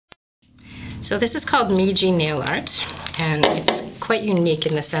So this is called Migi nail art, and it's quite unique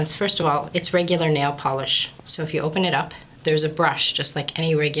in the sense, first of all, it's regular nail polish. So if you open it up, there's a brush just like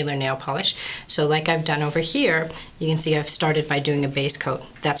any regular nail polish. So like I've done over here, you can see I've started by doing a base coat.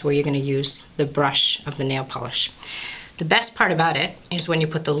 That's where you're going to use the brush of the nail polish. The best part about it is when you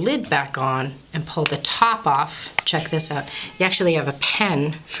put the lid back on and pull the top off, check this out, you actually have a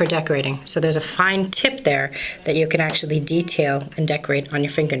pen for decorating. So there's a fine tip there that you can actually detail and decorate on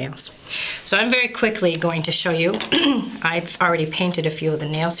your fingernails. So I'm very quickly going to show you, I've already painted a few of the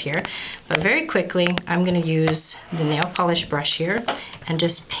nails here, but very quickly I'm going to use the nail polish brush here and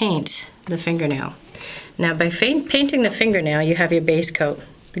just paint the fingernail. Now by painting the fingernail, you have your base coat.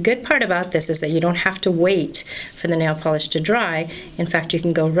 The good part about this is that you don't have to wait for the nail polish to dry. In fact, you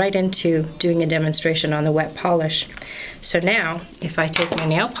can go right into doing a demonstration on the wet polish. So now, if I take my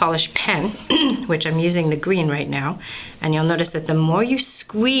nail polish pen, which I'm using the green right now, and you'll notice that the more you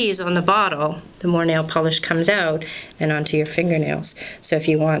squeeze on the bottle, the more nail polish comes out and onto your fingernails. So if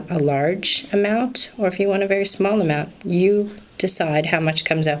you want a large amount or if you want a very small amount, you decide how much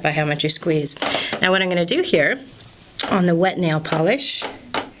comes out by how much you squeeze. Now what I'm going to do here on the wet nail polish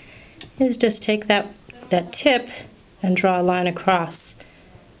is just take that tip and draw a line across.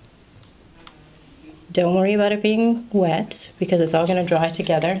 Don't worry about it being wet because it's all going to dry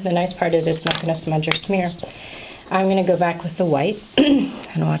together. The nice part is it's not going to smudge or smear. I'm going to go back with the white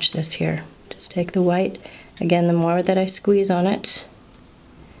and watch this here. Just take the white. Again, the more that I squeeze on it,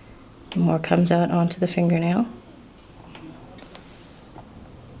 the more comes out onto the fingernail.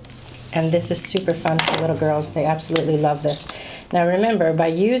 And this is super fun for little girls. They absolutely love this. Now remember, by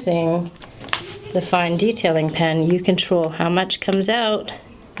using the fine detailing pen, you control how much comes out,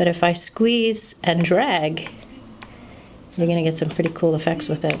 but if I squeeze and drag, you're gonna get some pretty cool effects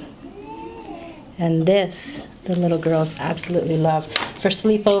with it. And this, the little girls absolutely love. For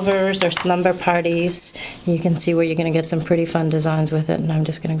sleepovers or slumber parties, you can see where you're gonna get some pretty fun designs with it, and I'm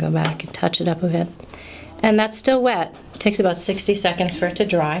just gonna go back and touch it up a bit. And that's still wet. It takes about 60 seconds for it to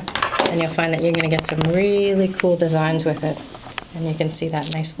dry, and you'll find that you're going to get some really cool designs with it. And you can see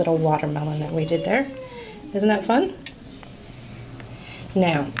that nice little watermelon that we did there. Isn't that fun?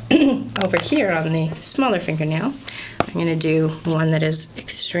 Now, over here on the smaller fingernail, I'm going to do one that is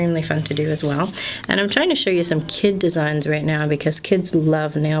extremely fun to do as well. And I'm trying to show you some kid designs right now because kids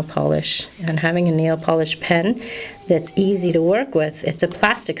love nail polish. And having a nail polish pen that's easy to work with, it's a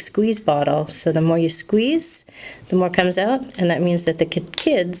plastic squeeze bottle. So the more you squeeze, the more comes out. And that means that the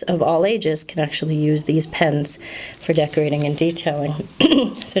kids of all ages can actually use these pens for decorating and detailing.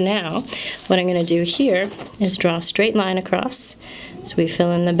 So now, what I'm going to do here is draw a straight line across. So we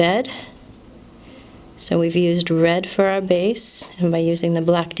fill in the bed. So we've used red for our base, and by using the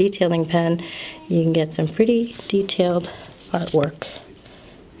black detailing pen, you can get some pretty detailed artwork.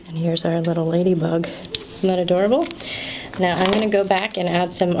 And here's our little ladybug. Isn't that adorable? Now I'm going to go back and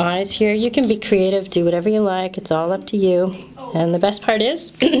add some eyes here. You can be creative, do whatever you like. It's all up to you. And the best part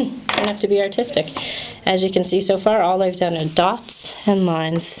is, you don't have to be artistic. As you can see so far, all I've done are dots and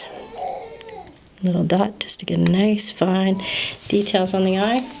lines. Little dot just to get nice fine details on the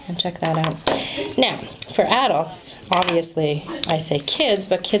eye, and check that out. Now for adults, obviously I say kids,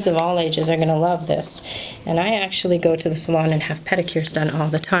 but kids of all ages are going to love this, and I actually go to the salon and have pedicures done all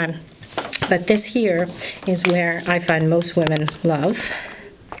the time, but this here is where I find most women love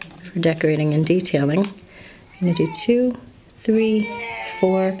for decorating and detailing. I'm going to do 2, 3,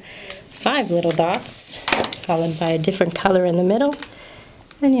 4, 5 little dots followed by a different color in the middle,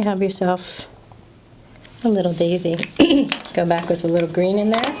 and you have yourself a little daisy. Go back with a little green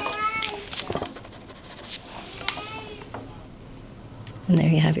in there. And there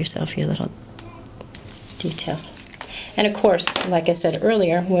you have yourself your little detail. And of course, like I said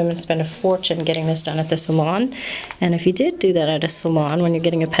earlier, women spend a fortune getting this done at the salon. And if you did do that at a salon, when you're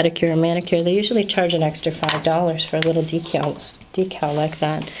getting a pedicure or manicure, they usually charge an extra $5 for a little decal like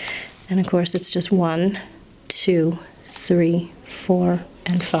that. And of course, it's just 1, 2, 3, 4,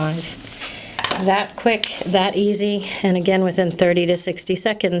 and 5. That quick, that easy, and again within 30 to 60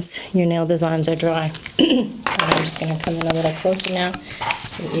 seconds your nail designs are dry. I'm just going to come in a little closer now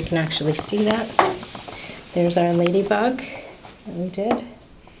so that you can actually see that. There's our ladybug that we did.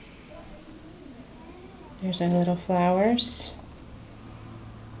 There's our little flowers.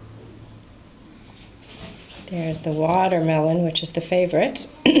 There's the watermelon, which is the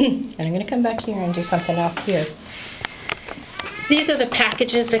favorite. And I'm going to come back here and do something else here. These are the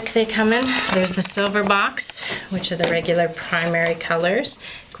packages that they come in. There's the silver box, which are the regular primary colors.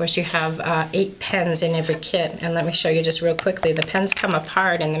 Of course, you have 8 pens in every kit, and let me show you just real quickly. The pens come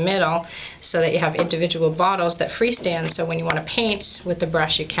apart in the middle so that you have individual bottles that freestand, so when you want to paint with the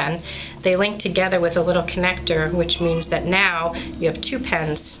brush you can. They link together with a little connector, which means that now you have 2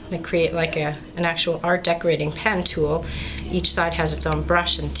 pens that create like an actual art decorating pen tool. Each side has its own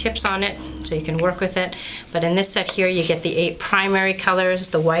brush and tips on it, so you can work with it. But in this set here, you get the 8 primary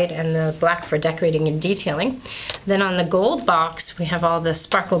colors, the white and the black for decorating and detailing. Then on the gold box, we have all the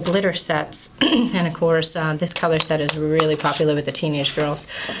sparkle glitter sets. And of course, this color set is really popular with the teenage girls.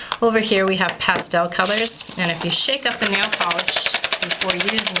 Over here, we have pastel colors. And if you shake up the nail polish before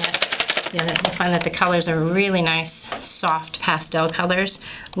using it, you'll find that the colors are really nice, soft pastel colors.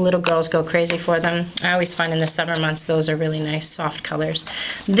 Little girls go crazy for them. I always find in the summer months, those are really nice, soft colors.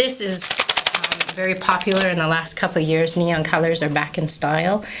 This is very popular in the last couple of years. Neon colors are back in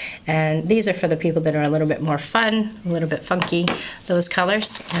style, and these are for the people that are a little bit more fun, a little bit funky, those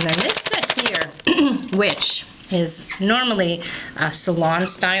colors. And then this set here, which is normally a salon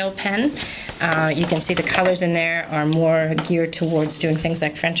style pen. You can see the colors in there are more geared towards doing things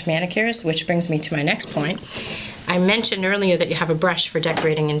like French manicures, which brings me to my next point. I mentioned earlier that you have a brush for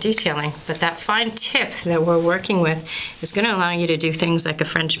decorating and detailing, but that fine tip that we're working with is going to allow you to do things like a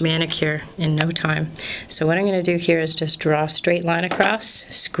French manicure in no time. So what I'm going to do here is just draw a straight line across,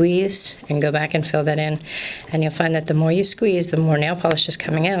 squeeze, and go back and fill that in. And you'll find that the more you squeeze, the more nail polish is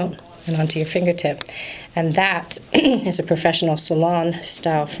coming out and onto your fingertip. And that is a professional salon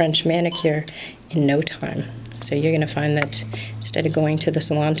style French manicure in no time. So you're going to find that instead of going to the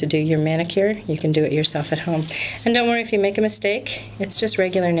salon to do your manicure, you can do it yourself at home. And don't worry if you make a mistake, it's just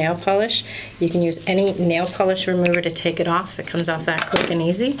regular nail polish. You can use any nail polish remover to take it off. It comes off that quick and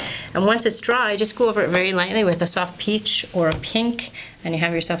easy. And once it's dry, just go over it very lightly with a soft peach or a pink, and you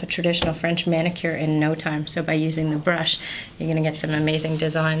have yourself a traditional French manicure in no time. So by using the brush, you're going to get some amazing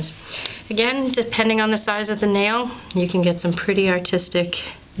designs. Again, depending on the size of the nail, you can get some pretty artistic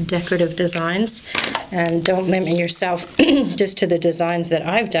decorative designs, and don't limit yourself just to the designs that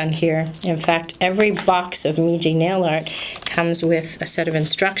I've done here. In fact, every box of Migi nail art comes with a set of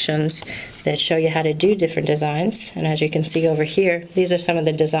instructions that show you how to do different designs. And as you can see over here, these are some of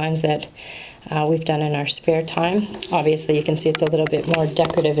the designs that we've done in our spare time. Obviously you can see it's a little bit more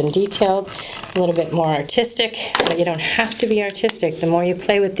decorative and detailed, a little bit more artistic, but you don't have to be artistic. The more you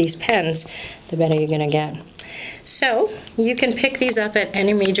play with these pens, the better you're going to get. So you can pick these up at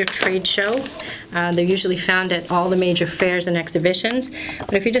any major trade show. They're usually found at all the major fairs and exhibitions.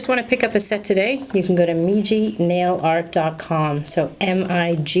 But if you just want to pick up a set today, you can go to miginnailart.com. So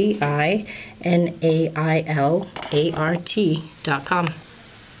miginnailart.com.